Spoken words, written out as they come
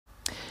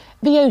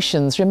The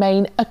oceans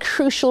remain a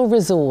crucial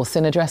resource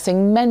in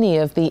addressing many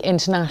of the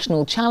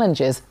international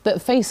challenges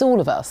that face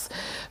all of us.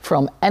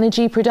 From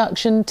energy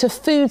production to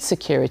food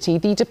security,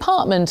 the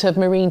Department of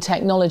Marine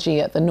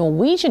Technology at the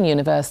Norwegian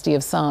University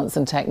of Science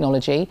and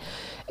Technology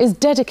is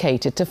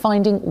dedicated to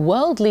finding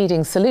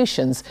world-leading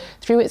solutions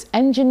through its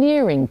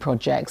engineering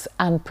projects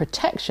and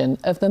protection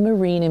of the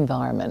marine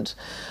environment.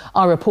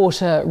 Our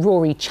reporter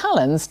Rory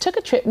Challands took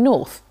a trip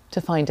north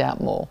to find out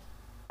more.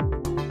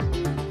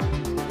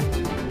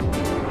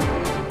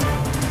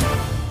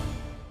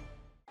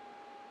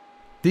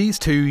 These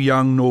two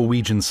young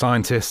Norwegian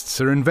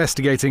scientists are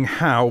investigating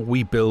how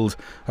we build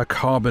a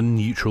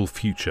carbon-neutral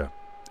future,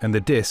 and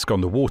the disc on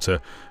the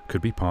water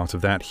could be part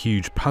of that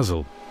huge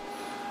puzzle.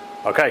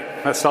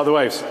 Okay, let's start the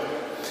waves.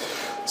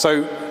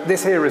 So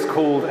this here is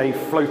called a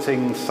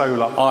floating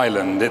solar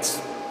island.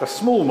 It's a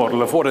small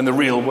model of what in the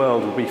real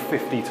world would be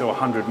 50 to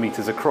 100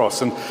 meters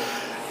across, and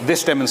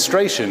this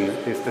demonstration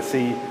is to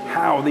see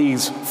how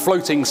these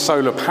floating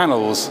solar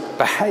panels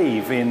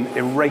behave in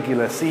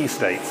irregular sea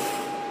states.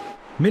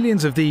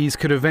 Millions of these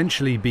could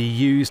eventually be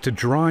used to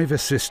drive a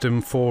system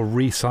for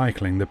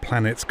recycling the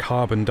planet's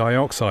carbon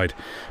dioxide,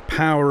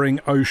 powering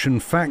ocean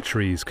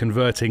factories,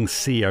 converting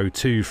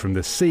CO2 from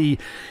the sea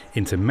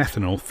into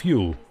methanol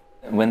fuel.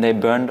 When they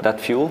burn that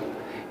fuel,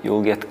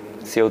 you'll get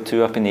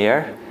CO2 up in the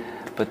air,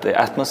 but the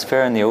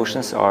atmosphere and the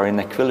oceans are in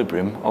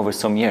equilibrium over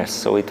some years,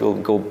 so it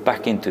will go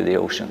back into the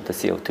ocean, the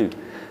CO2.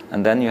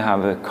 And then you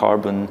have a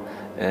carbon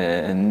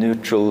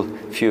neutral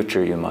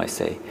future, you might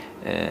say,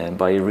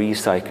 by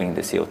recycling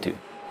the CO2.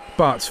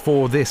 But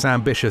for this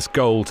ambitious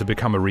goal to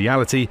become a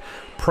reality,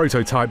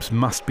 prototypes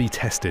must be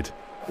tested.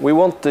 We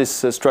want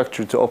this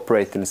structure to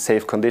operate in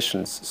safe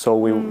conditions, so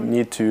we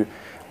need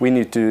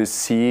to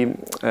see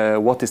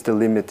what is the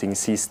limiting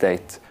sea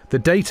state. The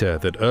data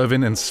that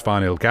Irvin and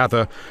Svanhild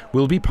gather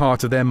will be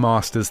part of their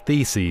master's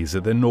theses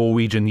at the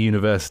Norwegian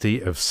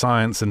University of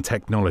Science and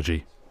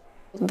Technology.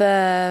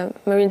 The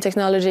Marine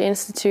Technology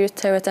Institute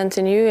here at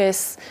NTNU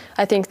is,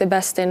 I think, the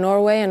best in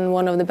Norway and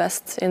one of the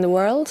best in the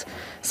world.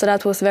 So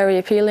that was very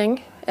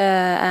appealing.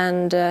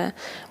 And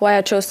why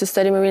I chose to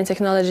study marine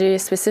technology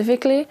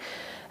specifically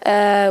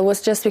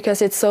was just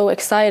because it's so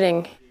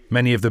exciting.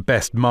 Many of the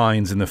best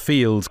minds in the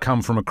field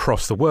come from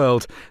across the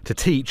world to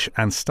teach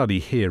and study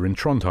here in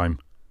Trondheim.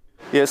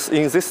 Yes,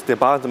 in this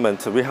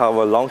department we have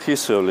a long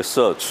history of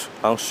research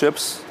on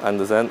ships and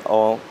then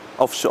on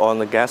offshore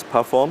oil and gas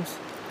platforms.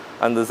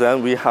 And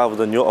then we have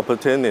the new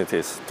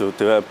opportunities to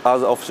develop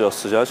other offshore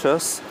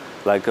structures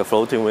like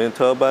floating wind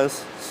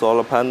turbines,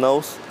 solar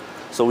panels.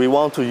 So we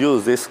want to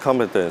use this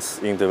competence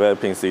in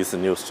developing these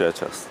new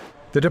structures.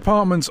 The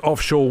department's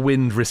offshore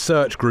wind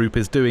research group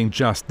is doing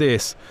just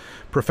this.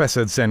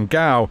 Professor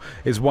Zhen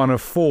is one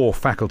of 4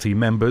 faculty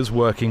members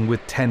working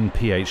with 10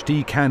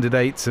 PhD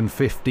candidates and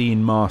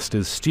 15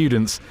 master's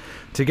students.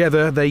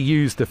 Together they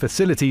use the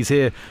facilities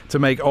here to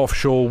make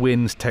offshore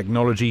wind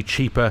technology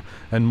cheaper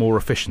and more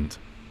efficient.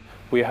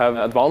 We have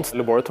advanced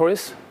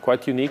laboratories,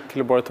 quite unique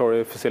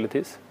laboratory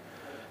facilities.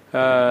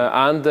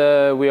 And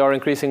we are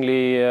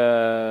increasingly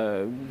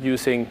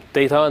using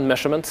data and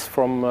measurements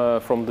from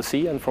the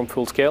sea and from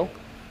full scale,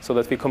 so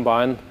that we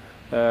combine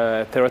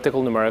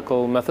theoretical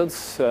numerical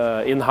methods,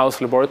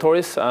 in-house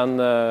laboratories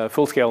and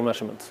full-scale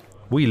measurements.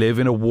 We live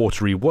in a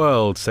watery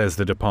world, says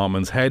the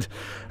department's head,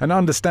 and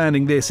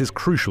understanding this is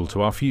crucial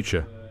to our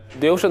future.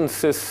 The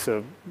oceans is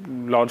a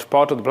large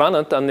part of the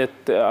planet, and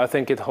I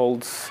think it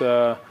holds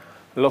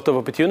a lot of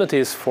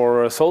opportunities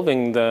for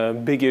solving the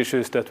big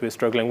issues that we're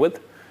struggling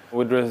with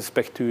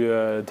respect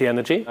to the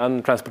energy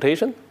and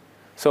transportation.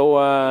 So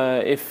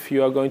if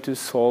you are going to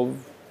solve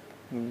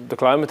the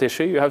climate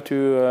issue, you have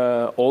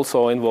to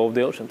also involve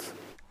the oceans.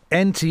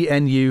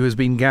 NTNU has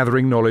been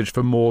gathering knowledge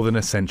for more than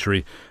a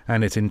century,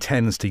 and it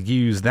intends to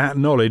use that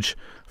knowledge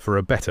for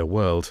a better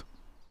world.